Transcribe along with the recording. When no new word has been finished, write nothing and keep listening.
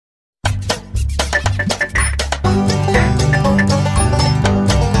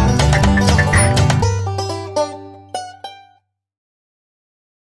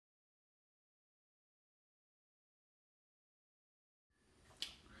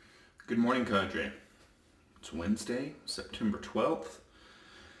Good morning, Cadre. It's Wednesday, September 12th,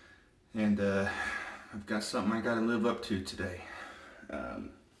 and I've got something I gotta live up to today.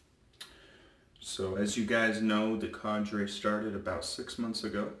 So as you guys know, the Cadre started about 6 months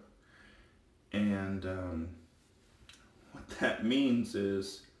ago, and what that means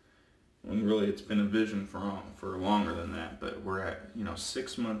is, and really it's been a vision for longer than that, but we're at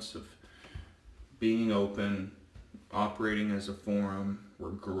 6 months of being open, operating as a forum. We're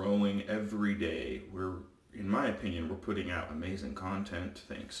growing every day. In my opinion, we're putting out amazing content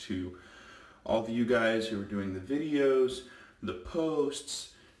thanks to all of you guys who are doing the videos, the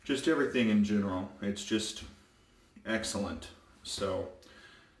posts, just everything in general. It's just excellent. So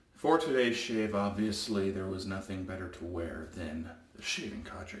for today's shave, obviously there was nothing better to wear than the Shaving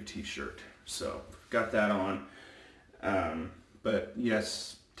Cadre t-shirt. So got that on. But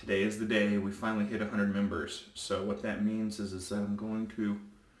yes, today is the day we finally hit 100 members. So what that means is that I'm going to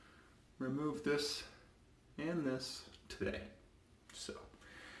remove this and this today. So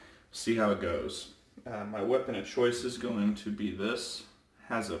see how it goes. My weapon of choice is going to be this.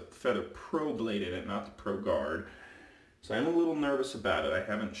 Has a Feather Pro blade in it, not the Pro Guard. So I'm a little nervous about it. I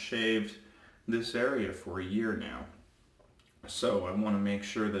haven't shaved this area for a year now. So I want to make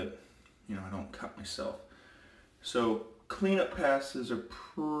sure that I don't cut myself. So cleanup passes are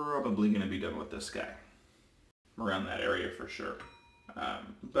probably going to be done with this guy. Around that area for sure.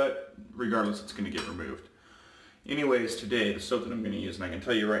 But regardless, it's going to get removed. Anyways, today, the soap that I'm going to use, and I can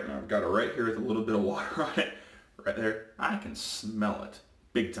tell you right now, I've got it right here with a little bit of water on it. Right there. I can smell it.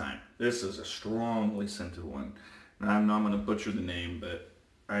 Big time. This is a strongly scented one. Now, I'm not going to butcher the name, but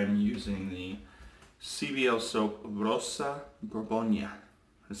I'm using the CBL soap Rosa Bourbonia.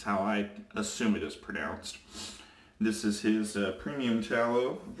 That's how I assume it is pronounced. This is his premium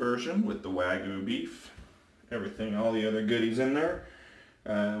tallow version with the Wagyu beef. Everything, all the other goodies in there.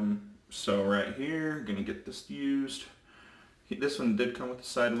 So right here, gonna get this used. This one did come with a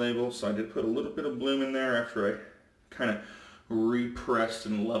side label, so I did put a little bit of bloom in there after I kind of repressed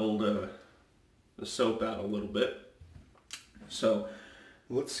and leveled the soap out a little bit. So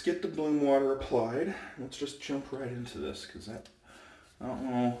let's get the bloom water applied. Let's just jump right into this, because I don't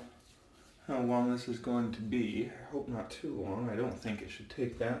know how long this is going to be. I hope not too long. I don't think it should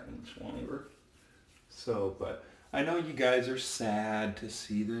take that much longer. So, but I know you guys are sad to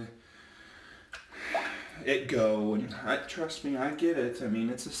see it go, and trust me, I get it. I mean,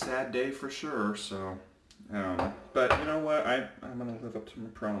 it's a sad day for sure. So, but you know what? I'm gonna live up to my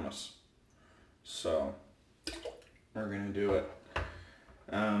promise. So we're gonna do it.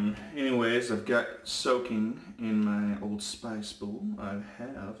 Anyways, I've got soaking in my old spice bowl. I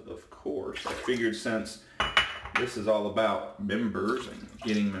have, of course. I figured since this is all about members and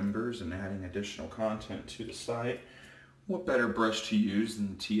getting members and adding additional content to the site, what better brush to use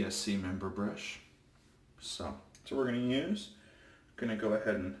than the TSC member brush? So that's what we're going to use. I'm going to go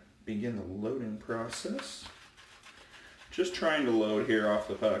ahead and begin the loading process. Just trying to load here off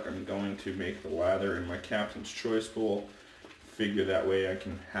the hook. I'm going to make the lather in my Captain's Choice bowl. Figure that way I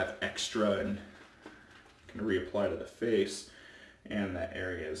can have extra and can reapply to the face, and that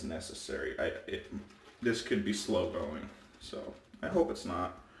area is necessary. This could be slow going, so I hope it's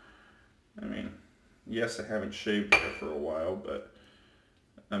not. I mean, yes, I haven't shaved there for a while, but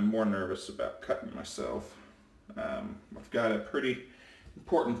I'm more nervous about cutting myself. I've got a pretty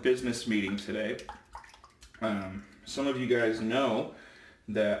important business meeting today. Some of you guys know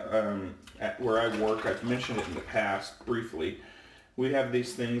that at where I work, I've mentioned it in the past briefly, we have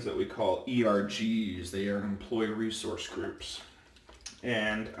these things that we call ERGs. They are employee resource groups.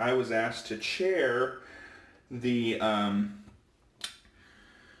 And I was asked to chair the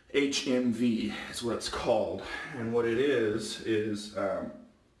HMV is what it's called. And what it is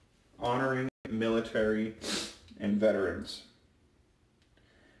honoring military and veterans.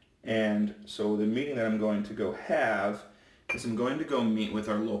 And so the meeting that I'm going to go have is I'm going to go meet with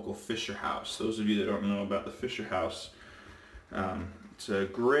our local Fisher House. Those of you that don't know about the Fisher House, it's a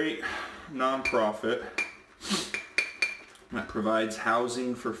great nonprofit that provides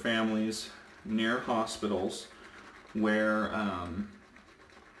housing for families near hospitals where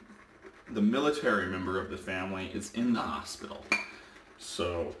the military member of the family is in the hospital.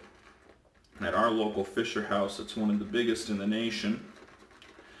 So at our local Fisher House, it's one of the biggest in the nation,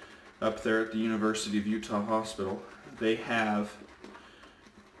 up there at the University of Utah Hospital. They have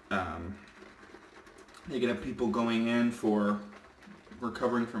people going in for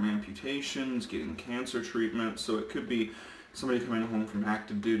recovering from amputations, getting cancer treatment. So it could be somebody coming home from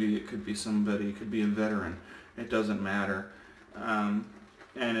active duty, it could be somebody, it could be a veteran. It doesn't matter.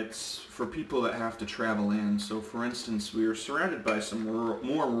 and it's for people that have to travel in. So for instance, we are surrounded by some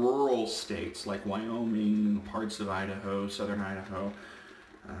more rural states like Wyoming, parts of Idaho, southern Idaho,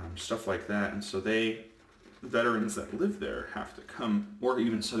 stuff like that. And so veterans that live there have to come, or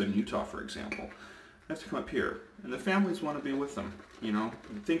even southern Utah, for example, have to come up here. And the families want to be with them, you know.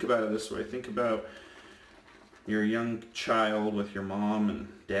 Think about it this way. Think about your young child with your mom and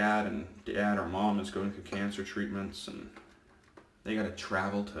dad or mom is going through cancer treatments, and they got to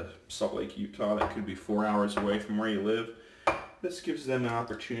travel to Salt Lake, Utah. That could be 4 hours away from where you live. This gives them an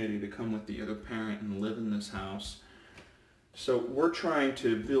opportunity to come with the other parent and live in this house. So we're trying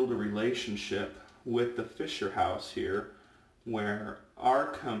to build a relationship with the Fisher House here, where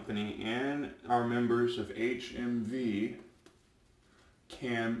our company and our members of HMV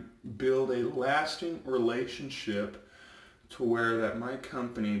can build a lasting relationship to where that my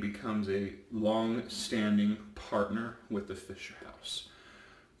company becomes a long-standing partner with the Fisher House.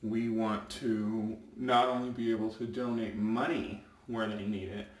 We want to not only be able to donate money where they need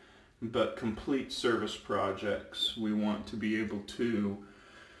it, but complete service projects. We want to be able to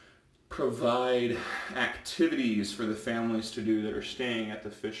provide activities for the families to do that are staying at the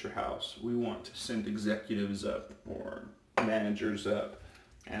Fisher House. We want to send executives up or managers up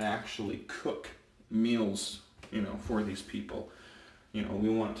and actually cook meals, you know, for these people. You know, we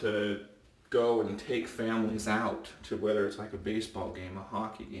want to go and take families out to, whether it's like a baseball game, a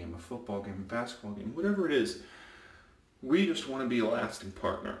hockey game, a football game, a basketball game, whatever it is. We just want to be a lasting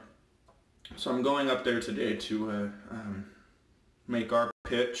partner. So I'm going up there today to make our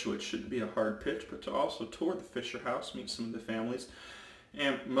pitch, which shouldn't be a hard pitch, but to also tour the Fisher House, meet some of the families,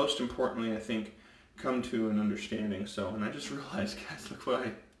 and most importantly, I think, come to an understanding. So, and I just realized, guys, look what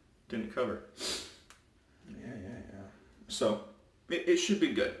I didn't cover. Yeah. So, it should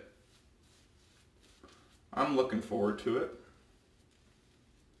be good. I'm looking forward to it.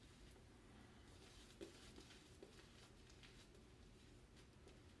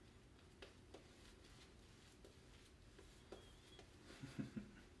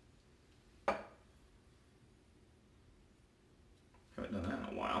 Haven't done that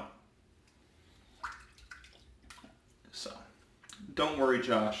in a while. So, don't worry,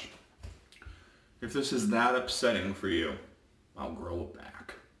 Josh. If this is that upsetting for you, I'll grow it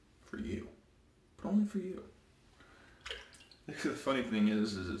back for you. But only for you. The funny thing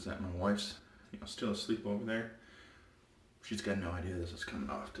is that my wife's, you know, still asleep over there. She's got no idea this is coming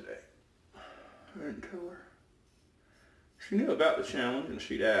off today. I didn't tell her. She knew about the challenge, and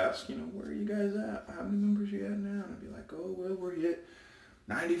she'd ask, you know, where are you guys at? How many members you got now? And I'd be like, oh, well, we're hit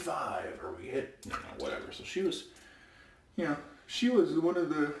 95, or we hit, you know, whatever. So she was, you know, she was one of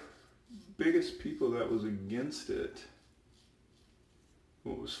the biggest people that was against it.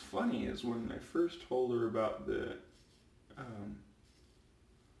 What was funny is when I first told her about the,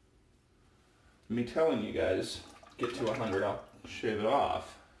 me telling you guys, get to 100, I'll shave it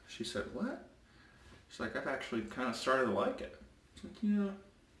off. She said, what? She's like, I've actually kind of started to like it. It's like, yeah.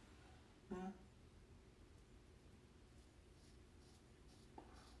 Well,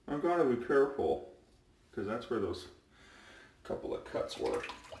 I've got to be careful, because that's where those couple of cuts were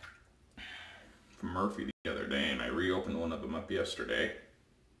from Murphy the other day, and I reopened one of them up yesterday.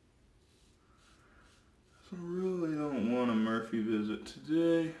 So I really don't want a Murphy visit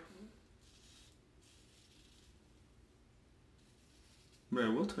today. But I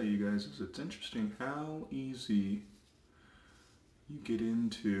will tell you guys is it's interesting how easy you get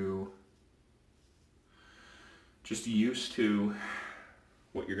into just used to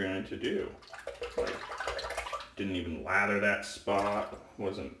what you're going to do. Like, didn't even lather that spot,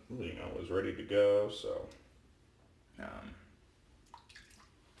 wasn't, you know, was ready to go, so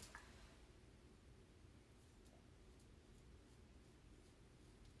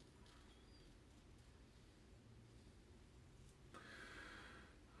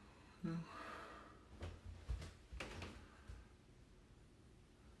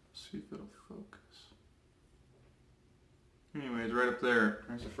see if it'll focus. Anyways, right up there,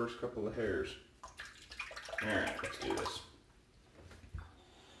 there's the first couple of hairs. Alright, let's do this.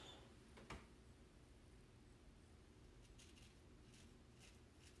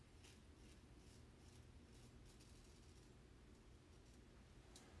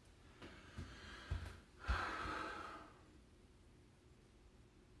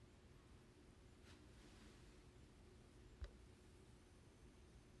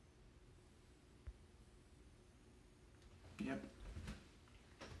 Yep.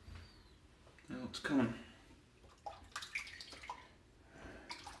 Now it's coming.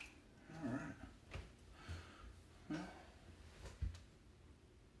 Alright. Well.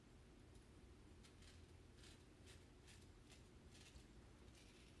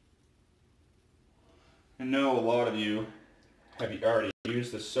 I know a lot of you have already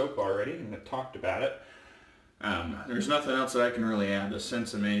used this soap already and have talked about it. There's nothing else that I can really add. The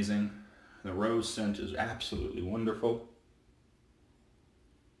scent's amazing. The rose scent is absolutely wonderful.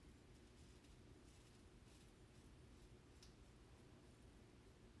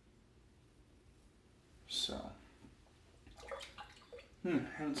 So,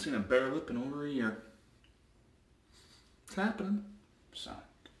 haven't seen a bare lip in over a year. It's happening. So.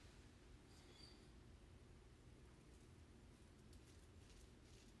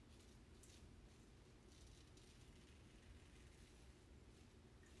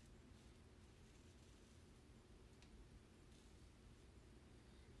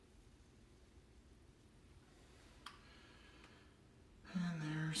 And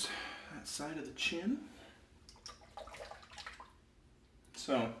there's that side of the chin.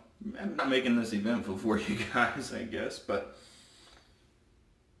 So, I'm not making this eventful for you guys, I guess, but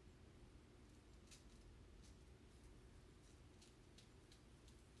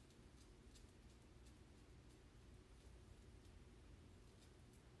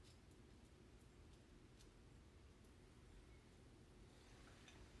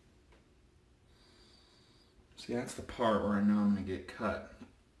see, that's the part where I know I'm going to get cut.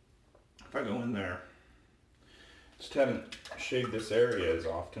 If I go in there, just haven't shaved this area as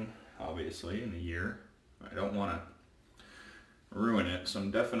often, obviously, in a year. I don't want to ruin it, so I'm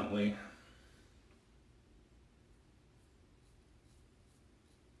definitely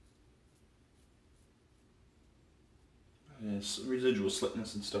residual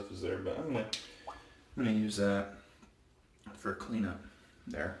slipness and stuff is there, but I'm gonna use that for a cleanup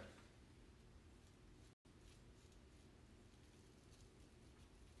there.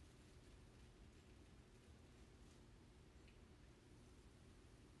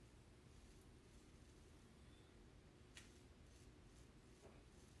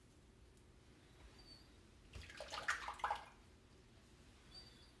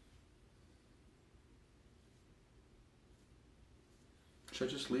 Should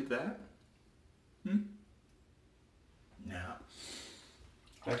I just leave that? No.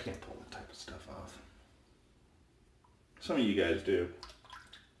 I can't pull that type of stuff off. Some of you guys do.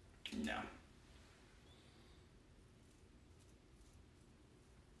 No.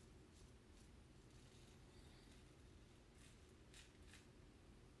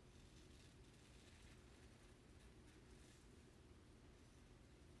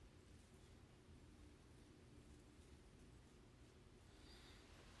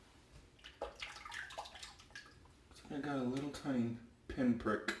 I got a little tiny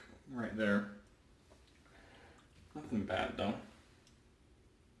pinprick right there. Nothing bad though.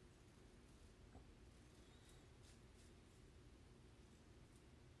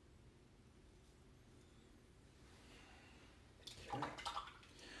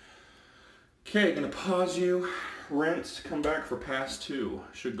 Okay, gonna pause you, rinse, come back for pass 2.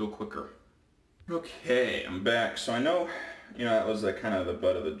 Should go quicker. Okay, I'm back. So I know, that was kind of the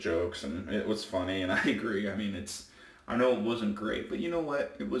butt of the jokes, and it was funny, and I agree. I mean, I know it wasn't great, but you know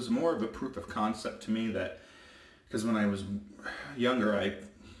what? It was more of a proof of concept to me that, because when I was younger,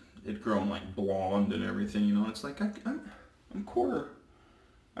 it'd grown like blonde and everything, It's like I'm quarter.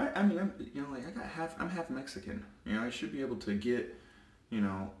 I'm half Mexican. I should be able to get,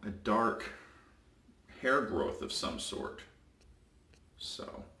 a dark hair growth of some sort.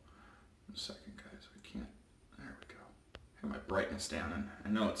 So, a second, guys. I can't. There we go. I have my brightness down, and I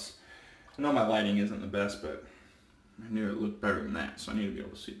know my lighting isn't the best, but I knew it looked better than that, so I need to be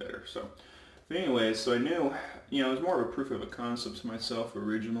able to see better. So, but anyways, so I knew, it was more of a proof of a concept to myself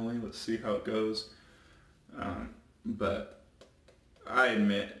originally. Let's see how it goes. But I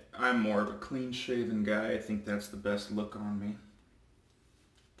admit, I'm more of a clean-shaven guy. I think that's the best look on me.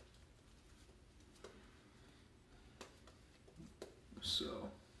 So,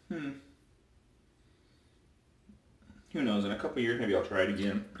 who knows? In a couple years, maybe I'll try it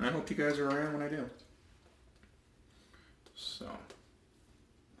again. And I hope you guys are around when I do. So,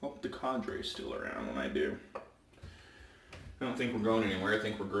 hope the cadre's still around when I do. I don't think we're going anywhere. I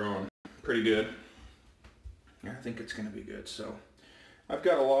think we're growing pretty good. Yeah, I think it's going to be good. So, I've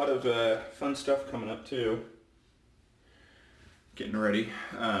got a lot of fun stuff coming up too. Getting ready.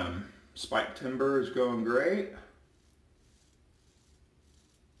 Spike timber is going great.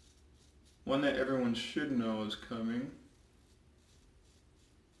 One that everyone should know is coming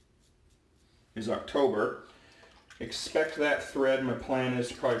is October. Expect that thread. My plan is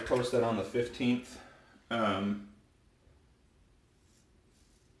to probably post that on the 15th.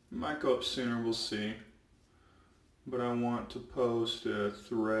 Might go up sooner, we'll see. But I want to post a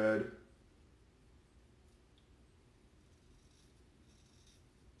thread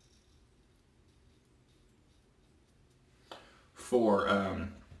for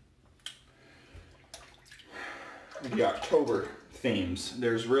the October themes.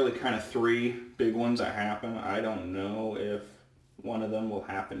 There's really kind of three big ones that happen. I don't know if one of them will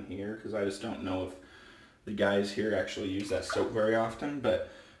happen here because I just don't know if the guys here actually use that soap very often, but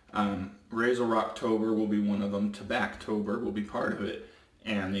Razor Rocktober will be one of them. Tobacktober will be part of it.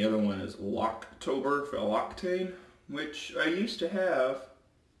 And the other one is Locktober for Loctane, which I used to have.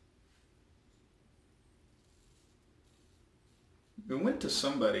 It went to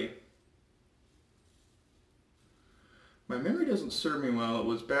somebody. My memory doesn't serve me well. It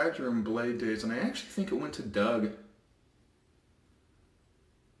was Badger and Blade days, and I actually think it went to Doug.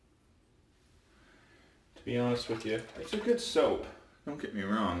 To be honest with you, it's a good soap. Don't get me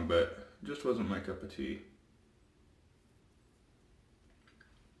wrong, but it just wasn't my cup of tea.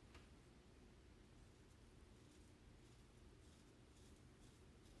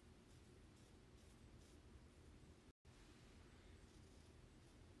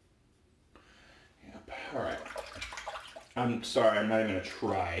 Yep, alright. I'm sorry, I'm not even going to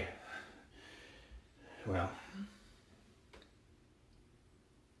try. Well.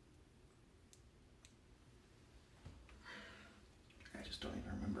 I just don't even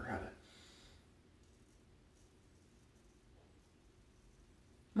remember how to.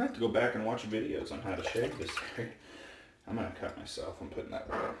 I might have to go back and watch videos on how to shave this area. I'm going to cut myself. I'm putting that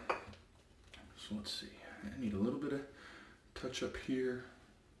away. So let's see. I need a little bit of touch up here.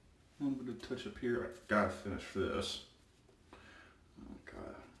 A little bit of touch up here. I've got to finish this. Oh,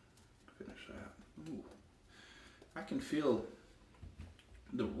 God. Finish that. Ooh. I can feel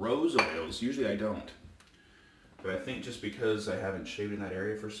the rose oils. Usually I don't. But I think just because I haven't shaved in that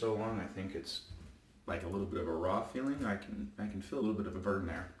area for so long, I think it's like a little bit of a raw feeling. I can feel a little bit of a burn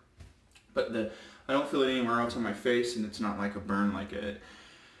there. But I don't feel it anywhere else on my face, and it's not like a burn, like a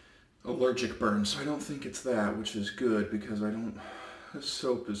allergic burn. So I don't think it's that, which is good because this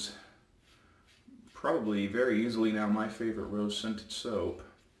soap is probably very easily now my favorite rose scented soap.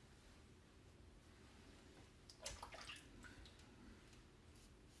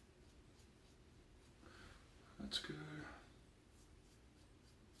 That's good.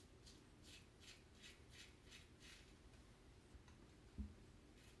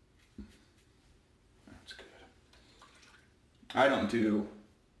 That's good. I don't do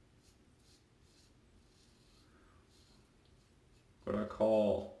what I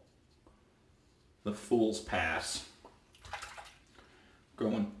call the fool's pass.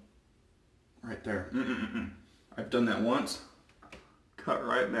 Going right there. I've done that once. Cut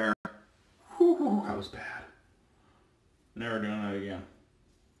right there. Whew, that was bad. Never doing that again.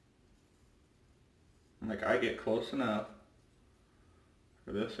 Like, I get close enough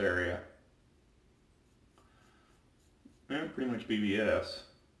for this area. And pretty much BBS.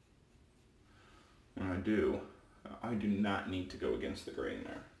 When I do not need to go against the grain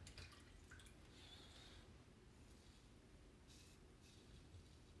there.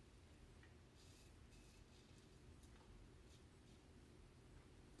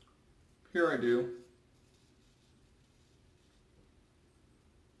 Here I do.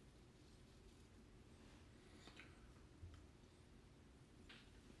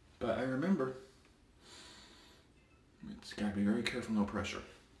 But I remember, it's got to be very careful, no pressure.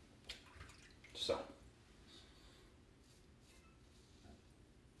 So.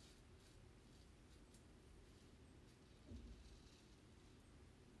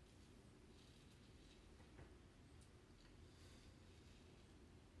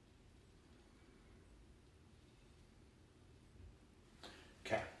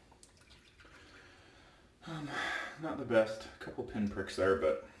 Okay. Not the best. A couple pinpricks there,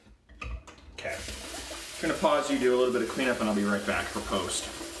 but okay. I'm going to pause you, do a little bit of cleanup, and I'll be right back for post.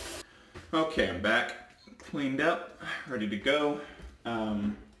 Okay, I'm back. Cleaned up, ready to go.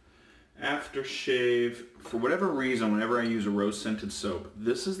 Aftershave, for whatever reason, whenever I use a rose scented soap,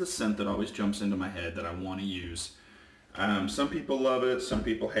 this is the scent that always jumps into my head that I want to use. Some people love it, some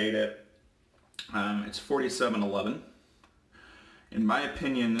people hate it. It's 4711. In my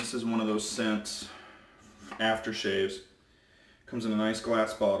opinion, this is one of those scents, aftershaves, comes in a nice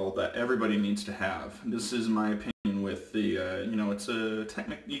glass bottle that everybody needs to have. This is my opinion with the, it's a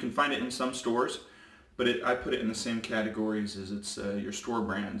you can find it in some stores, but I put it in the same categories as it's your store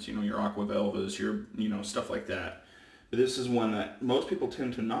brands, your Aqua Velvas, your, stuff like that. But this is one that most people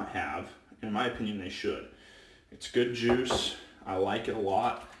tend to not have. In my opinion, they should. It's good juice. I like it a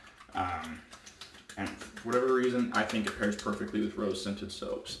lot. And for whatever reason, I think it pairs perfectly with rose scented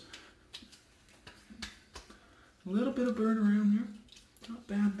soaps. A little bit of burn around here. Not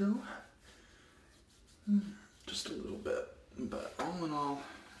bad though. Just a little bit. But all in all,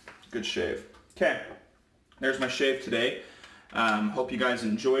 good shave. Okay, there's my shave today. Hope you guys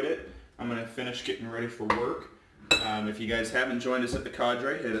enjoyed it. I'm going to finish getting ready for work. If you guys haven't joined us at the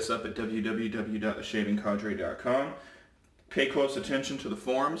Cadre, hit us up at www.theshavingcadre.com. Pay close attention to the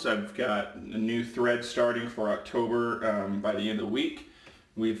forums. I've got a new thread starting for October by the end of the week.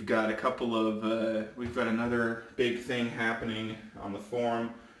 We've got a couple of, we've got another big thing happening on the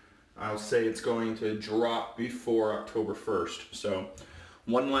forum. I'll say it's going to drop before October 1st. So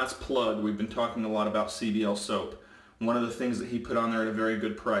one last plug, we've been talking a lot about CBL soap. One of the things that he put on there at a very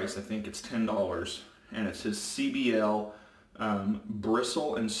good price, I think it's $10, and it's his CBL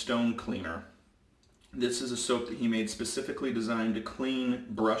Bristle and Stone Cleaner. This is a soap that he made specifically designed to clean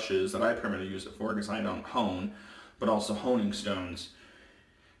brushes that I primarily use it for because I don't hone, but also honing stones.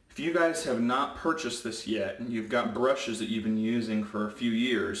 If you guys have not purchased this yet and you've got brushes that you've been using for a few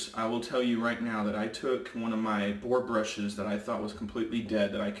years, I will tell you right now that I took one of my board brushes that I thought was completely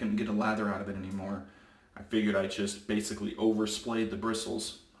dead, that I couldn't get a lather out of it anymore. I figured I just basically oversplayed the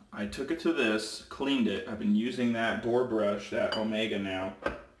bristles. I took it to this, cleaned it. I've been using that board brush, that Omega now,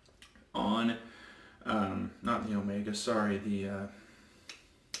 on, not the Omega, sorry, the,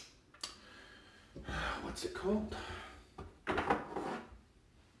 what's it called?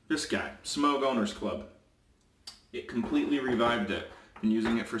 This guy, Smoke Owners Club. It completely revived it. Been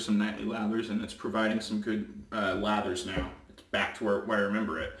using it for some nightly lathers, and it's providing some good lathers now. It's back to where I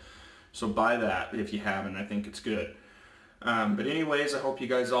remember it. So buy that if you haven't. I think it's good. But anyways, I hope you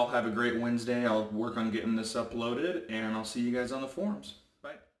guys all have a great Wednesday. I'll work on getting this uploaded, and I'll see you guys on the forums.